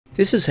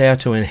This is how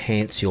to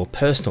enhance your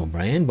personal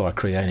brand by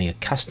creating a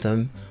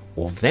custom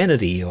or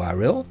vanity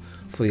URL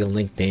for your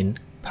LinkedIn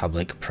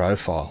public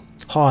profile.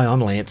 Hi, I'm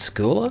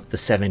LanceScoular, the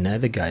Savvy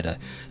Navigator,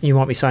 and you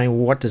might be saying,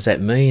 well, what does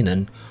that mean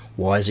and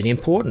why is it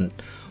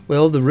important?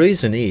 Well, the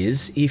reason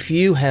is if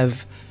you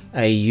have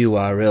a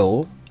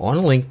URL on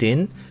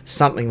LinkedIn,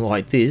 something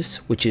like this,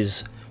 which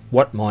is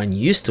what mine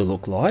used to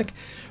look like,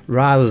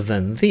 rather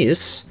than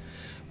this,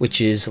 which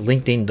is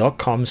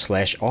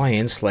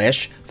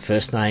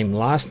linkedin.com/in/first name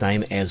last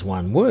name as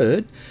one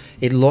word,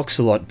 it looks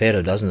a lot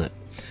better, doesn't it?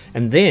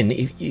 And then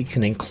if you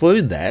can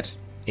include that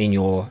in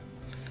your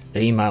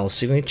email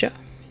signature,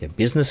 your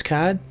business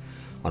card,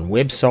 on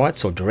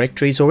websites or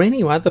directories or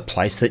any other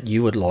place that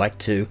you would like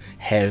to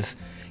have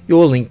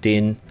your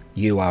LinkedIn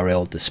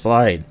URL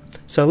displayed.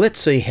 So let's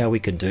see how we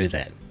can do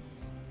that.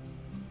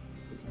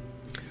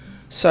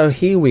 So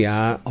here we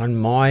are on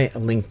my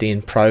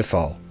LinkedIn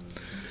profile.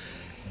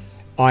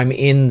 I'm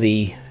in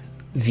the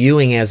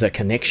viewing as a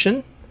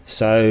connection.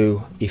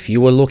 So if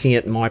you were looking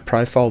at my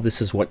profile, this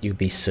is what you'd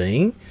be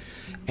seeing.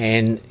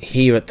 And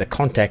here at the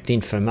contact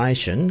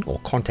information or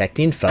contact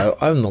info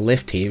on the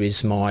left here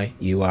is my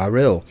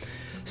URL.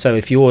 So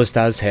if yours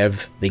does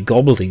have the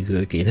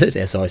gobbledygook in it,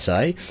 as I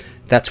say,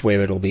 that's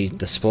where it'll be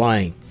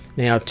displaying.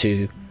 Now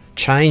to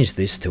change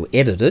this, to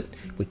edit it,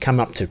 we come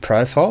up to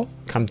profile,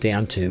 come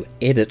down to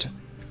edit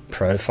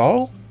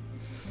profile.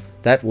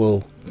 That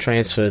will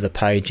transfer the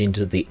page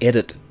into the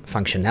edit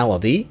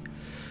functionality,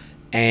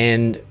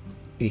 and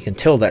you can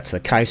tell that's the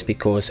case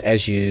because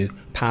as you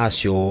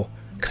pass your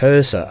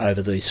cursor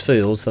over these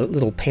fields, the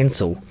little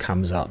pencil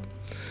comes up.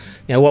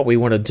 Now what we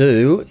want to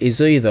do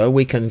is either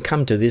we can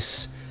come to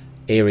this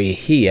area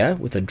here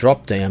with a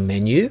drop down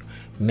menu,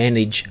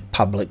 manage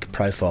public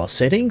profile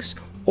settings,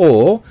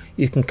 or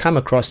you can come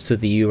across to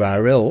the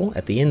URL.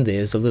 At the end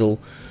there's a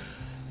little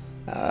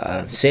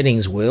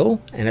settings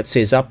wheel and it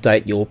says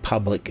update your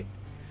public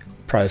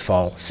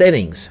profile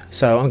settings.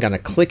 So I'm going to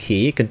click here.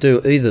 You can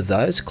do either of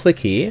those. Click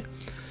here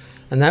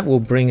and that will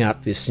bring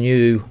up this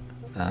new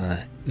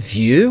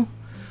view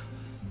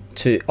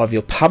of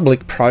your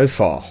public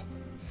profile.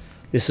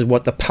 This is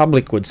what the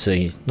public would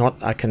see, not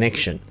a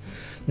connection.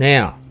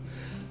 Now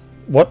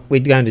what we're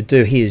going to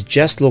do here is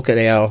just look at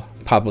our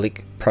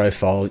public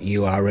profile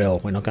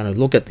URL. We're not going to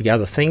look at the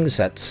other things.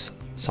 That's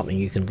something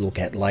you can look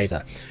at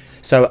later.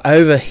 So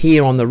over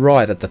here on the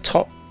right at the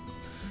top,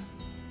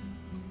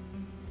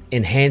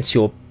 enhance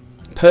your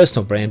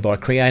personal brand by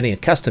creating a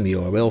custom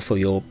URL for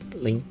your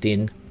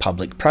LinkedIn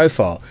public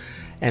profile.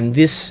 And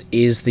this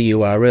is the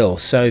URL.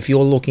 So if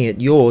you're looking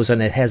at yours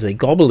and it has a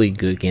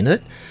gobbledygook in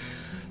it,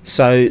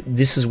 so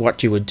this is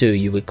what you would do.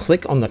 You would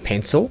click on the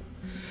pencil,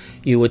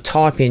 you would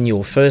type in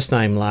your first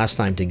name, last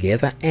name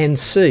together and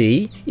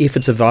see if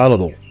it's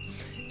available.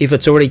 If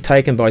it's already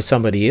taken by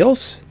somebody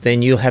else,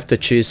 then you'll have to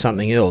choose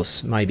something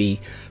else.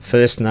 Maybe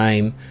first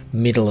name,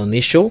 middle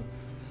initial,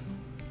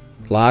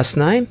 last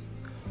name,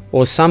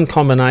 or some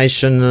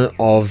combination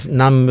of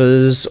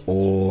numbers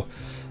or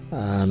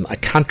a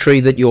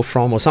country that you're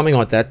from or something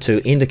like that to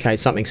indicate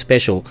something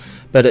special.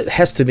 But it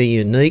has to be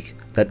unique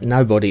that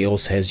nobody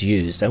else has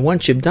used. And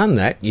once you've done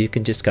that, you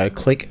can just go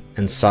click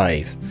and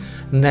save.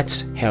 And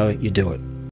that's how you do it.